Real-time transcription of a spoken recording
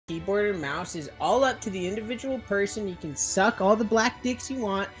keyboard and mouse is all up to the individual person. You can suck all the black dicks you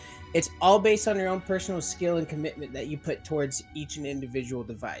want. It's all based on your own personal skill and commitment that you put towards each and individual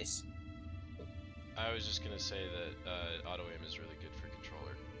device. I was just gonna say that auto aim is really good for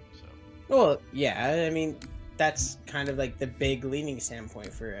controller. So. Well, yeah, I mean that's kind of like the big leaning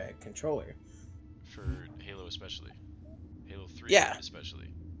standpoint for a controller. For Halo especially, Halo 3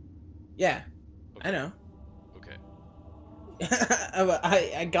 especially. Yeah, okay. I know. Okay.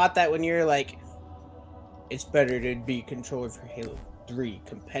 I got that when you're like, it's better to be controller for Halo 3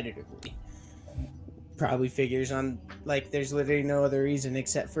 competitively. Probably figures on like there's literally no other reason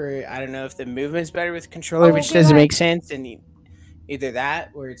except for I don't know if the movement's better with controller, which doesn't make sense, and either that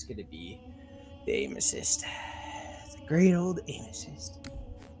or it's gonna be the aim assist. The great old aim assist.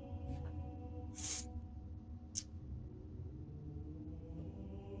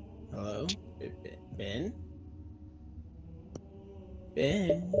 Hello, Ben?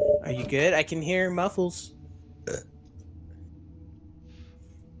 Ben, are you good? I can hear muffles.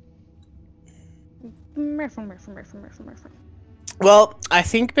 Well, I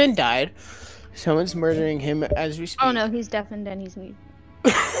think Ben died. Someone's murdering him as we speak. Oh no, he's deafened and he's mute.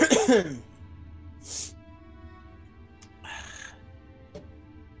 Ooh,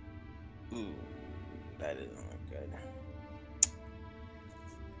 that doesn't look good.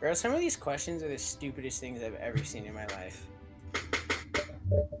 Bro, some of these questions are the stupidest things I've ever seen in my life.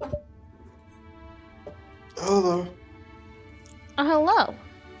 Hello. Oh, hello.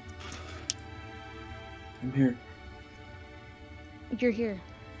 I'm here. You're here.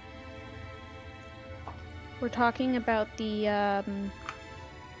 We're talking about the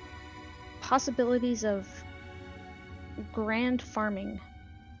possibilities of grand farming.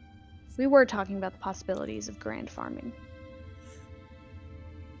 We were talking about the possibilities of grand farming.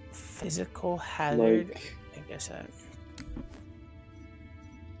 Physical hazard? Like... I guess that...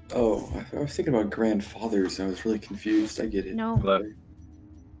 Oh, I was thinking about grandfathers and I was really confused. I get it. No.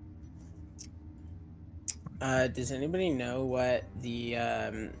 Does anybody know what the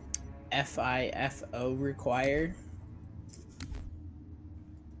FIFO required?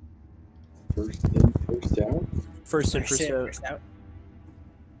 First in, first out? First in, first out.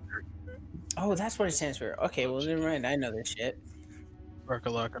 Oh, that's what it stands for. Okay, well, never mind. I know this shit.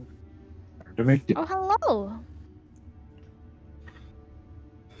 Barkalaka. Oh, hello.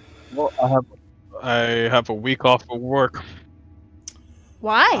 Well, I have a week off of work.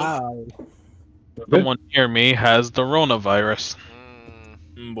 Why? Wow. Someone near me has the coronavirus.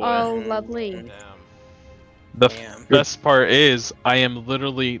 Boy. Oh, lovely. The best part is, I am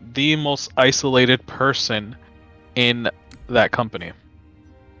literally the most isolated person in that company.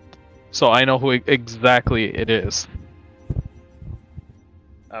 So I know who exactly it is.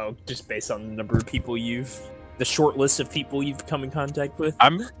 Oh, just based on the number of people the short list of people you've come in contact with?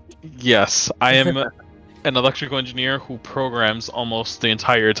 Yes, I am an electrical engineer who programs almost the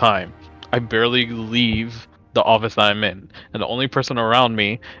entire time. I barely leave the office that I'm in, and the only person around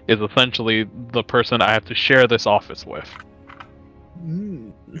me is essentially the person I have to share this office with.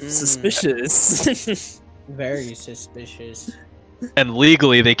 Suspicious. Very suspicious. And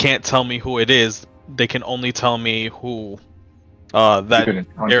legally, they can't tell me who it is. They can only tell me who that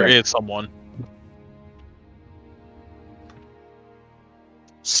there is someone.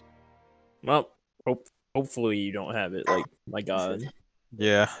 Well, hopefully you don't have it. Like, my God.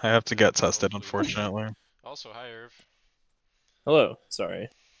 Yeah, I have to get tested, unfortunately. Also, hi, Irv. Hello. Sorry.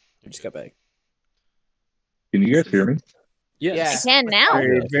 I just got back. Can you guys hear me? Yes. I can now.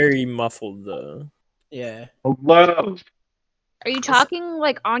 Very, very muffled, though. Yeah. Hello. Are you talking,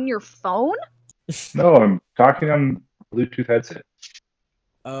 like, on your phone? No, I'm talking on Bluetooth headset.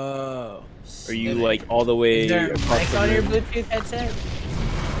 Oh. Are you, like, all the way Is there a across mic the on your room? Bluetooth headset?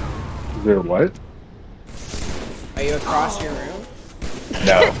 Is there what? Are you across your room?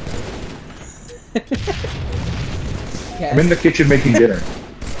 No. I'm in the kitchen making dinner.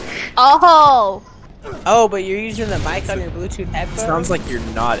 Oh! Oh, but you're using the mic on your Bluetooth headphones? Sounds like you're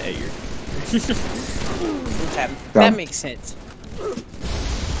not at your... Okay, that makes sense. Does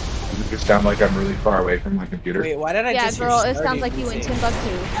it just sound like I'm really far away from my computer? Wait, why did I just girl, hear it sounds like you in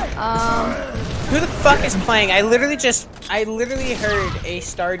Timbuktu. Who the fuck is playing? I literally heard a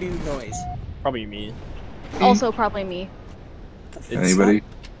Stardew noise. Probably me. Also probably me. Anybody?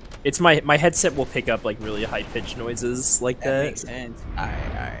 It's my headset will pick up like really high pitched noises like that. That makes sense.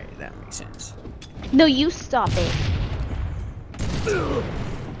 Alright, that makes sense. No, you stop it.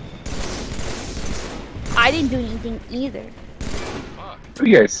 I didn't do anything either. Oh,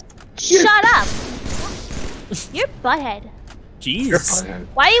 yes. Shut up! You're butthead. Jeez.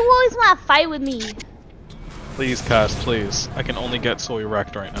 Why do you always want to fight with me? Please, Cass, please. I can only get so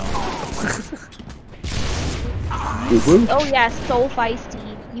erect right now. Oh yeah, so feisty.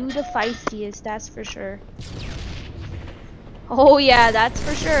 You the feistiest, that's for sure. Oh yeah, that's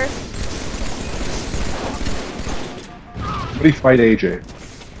for sure. What do you fight AJ?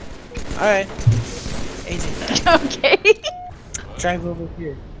 Alright. AJ, Okay. drive over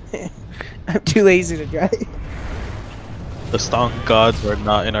here. I'm too lazy to drive. The stonk gods are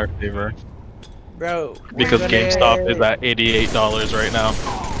not in our favor. Bro. Because GameStop is at $88 right now.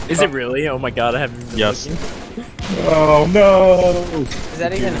 Is it really? Oh my god, I haven't been Yes. looking. Oh no! Is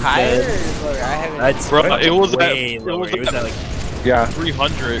that even higher or lower? I haven't. That's Bro, it was way at, lower. It was at like, Yeah,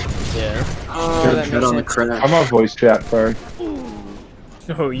 300. yeah. Oh, Get that a makes on the sense. crack. I'm on voice chat, sorry.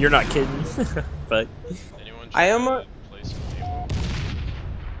 Oh, you're not kidding. But Anyone I try to almost- play some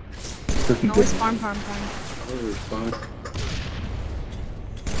table? No, it's farm. Oh, fuck.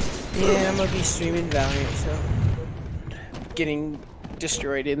 Yeah, I'm gonna be streaming Valiant, so. Getting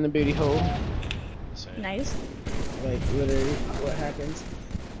destroyed in the booty hole. Same. Nice. Like, literally, what happens.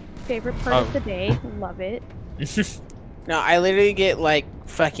 Favorite part of the day. Love it. No, I literally get like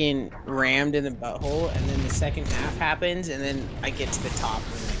fucking rammed in the butthole, and then the second half happens, and then I get to the top,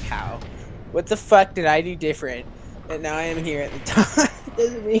 and I'm like, how? What the fuck did I do different? And now I am here at the top. It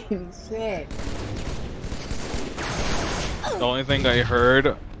doesn't make any sense. The only thing I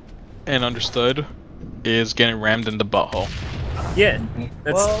heard and understood is getting rammed in the butthole. yeah,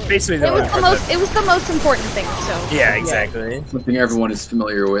 that's Well, basically the It only was the part most. It was the most important thing. So. Yeah, exactly. Something everyone is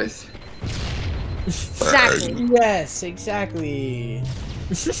familiar with. Exactly. Yes, exactly.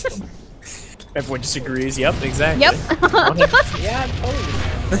 Everyone disagrees. Yep, exactly. Yep. Yeah, totally.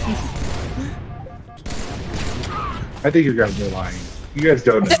 I think you guys are lying. You guys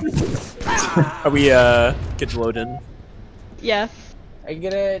don't know. Are we get to load in? Yeah. Are you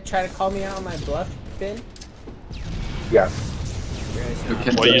gonna try to call me out on my bluff, Ben? Yes.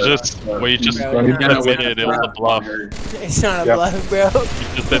 Okay, Well, you just Bro, admitted it was a bluff. It's not a Yep. bluff, bro. You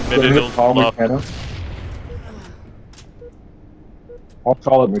just admitted it was a Call bluff. McKenna. I'll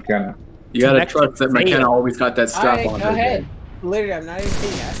call it McKenna. You gotta Connection trust that McKenna failed. always got that strap Alright, on go her. ahead. Literally, I'm not even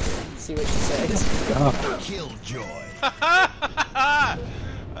kidding. Ask her. See what she says. I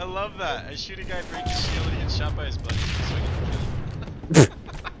love that. I shoot a guy, break his shield, and he gets shot by his buddy. So I can kill him.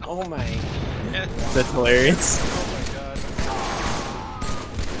 Oh my. Yeah. That's hilarious. Oh my god.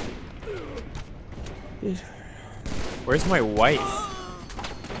 Where's my wife?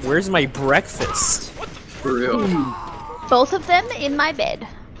 Where's my breakfast? For real. Both of them in my bed.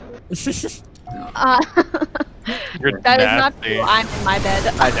 You're That is not nasty. true. I'm in my bed.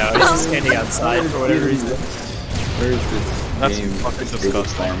 I know, it's just standing outside for whatever reason. Where is this That's game? fucking Table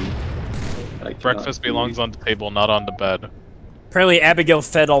disgusting. farm? I cannot Breakfast belongs on the table, not on the bed. Apparently Abigail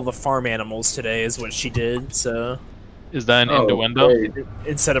fed all the farm animals today is what she did, so Is that an Oh, innuendo? great.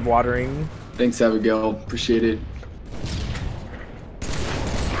 instead of watering. Thanks, Abigail. Appreciate it.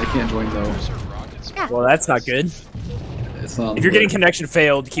 I can't join though. Those are rockets. Well, that's not good. It's not. If you're getting connection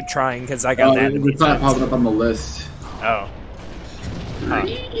failed, keep trying, because I got that. It's not popping up on the list. Oh. Huh.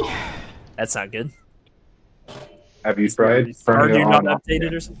 That's not good. Have you tried Are turning you it not on?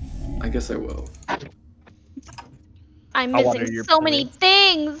 updated or something? I guess I will. I'm I'll water missing your so many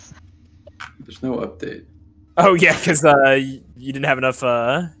things. There's no update. Oh yeah, because you didn't have enough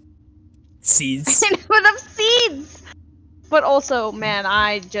seeds. Enough seeds. But also, man,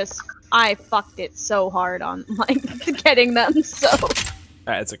 I fucked it so hard on like getting them. So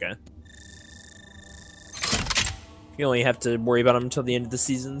It's okay. You only have to worry about them until the end of the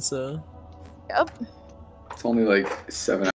season, so. yep. It's only like 7